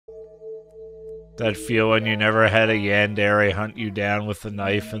That feel when you never had a yandere hunt you down with a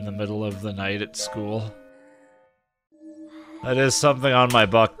knife in the middle of the night at school. That is something on my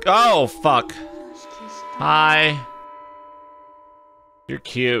buck. Oh, fuck. Hi. You're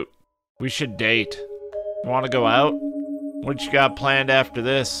cute. We should date. You want to go out? What you got planned after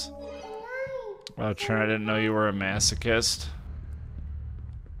this? Oh, Trent, I didn't know you were a masochist.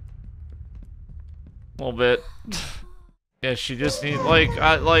 A little bit. Yeah, she just needs,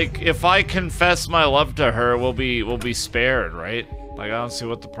 like, if I confess my love to her, we'll be spared, right? Like, I don't see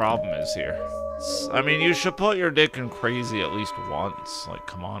what the problem is here. I mean, you should put your dick in crazy at least once. Like,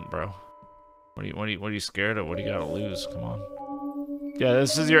 come on, bro. What are you scared of? What do you gotta lose? Come on. Yeah,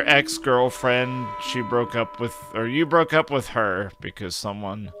 this is your ex-girlfriend. She broke up with, or you broke up with her because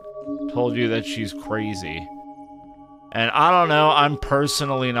someone told you that she's crazy. And I don't know, I'm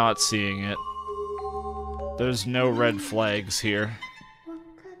personally not seeing it. There's no red flags here.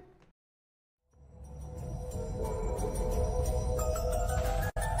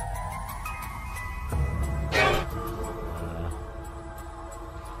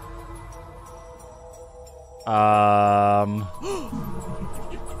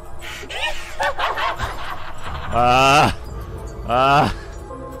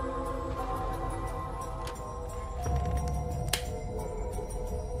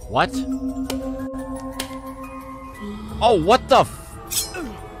 What? Oh, what the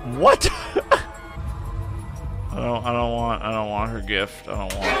what? I don't want her gift. I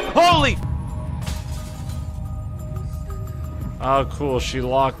don't want. Holy! Oh, cool. She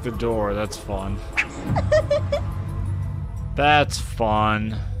locked the door. That's fun. That's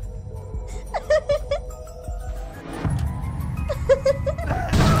fun.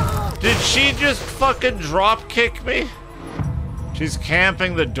 Did she just fucking drop kick me? She's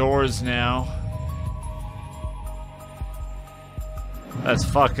camping the doors now. That's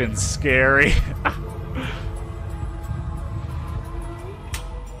fucking scary.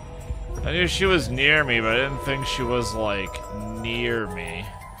 I knew she was near me, but I didn't think she was, like, near me.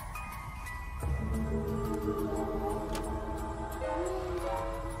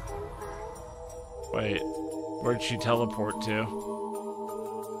 Wait, where'd she teleport to?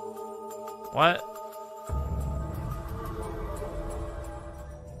 What?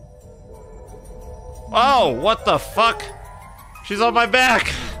 Oh, what the fuck? She's on my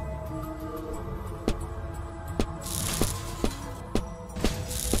back!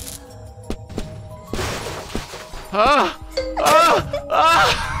 Ah! Ah!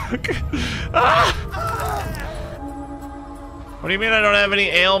 Ah! Ah! What do you mean I don't have any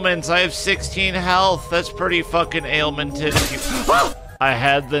ailments? I have 16 health. That's pretty fucking ailmented. Ah! I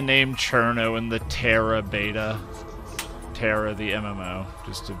had the name Cirno in the Terra beta. Terra, the MMO,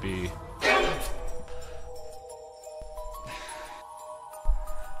 just to be...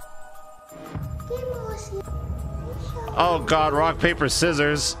 Oh god, rock, paper,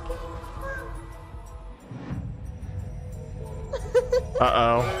 scissors.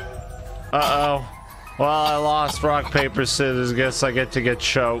 Uh-oh. Uh-oh. Well, I lost rock, paper, scissors. Guess I get to get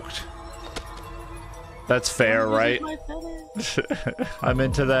choked. That's fair, right? I'm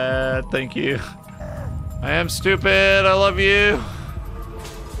into that. Thank you. I am stupid. I love you.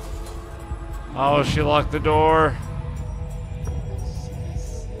 Oh, she locked the door.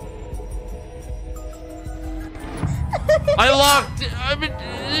 I locked it. I mean,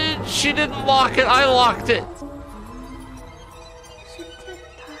 she didn't lock it. I locked it.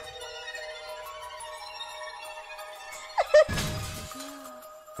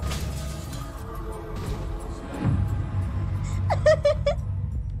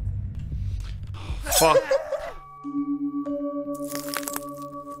 Fuck.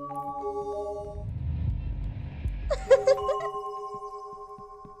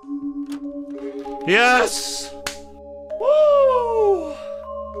 Yes! Woo!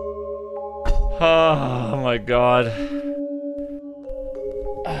 Oh my god.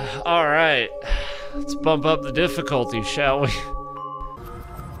 Alright. Let's bump up the difficulty, shall we?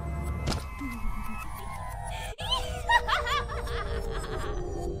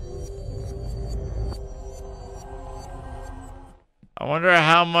 I wonder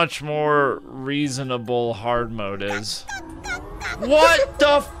how much more reasonable hard mode is. What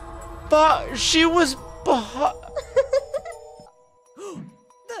the fuck? She was behind.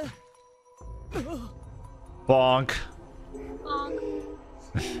 Bonk.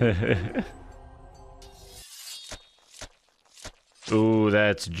 Bonk. Ooh,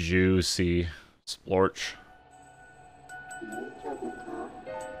 that's juicy. Splorch.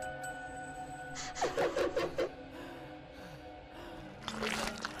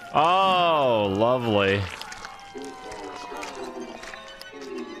 Oh, lovely.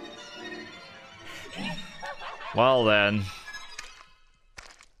 Well then.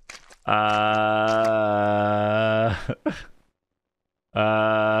 That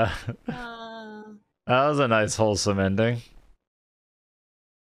was a nice wholesome ending.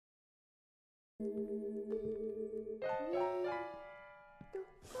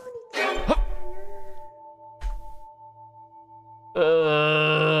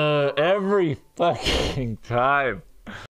 Every fucking time.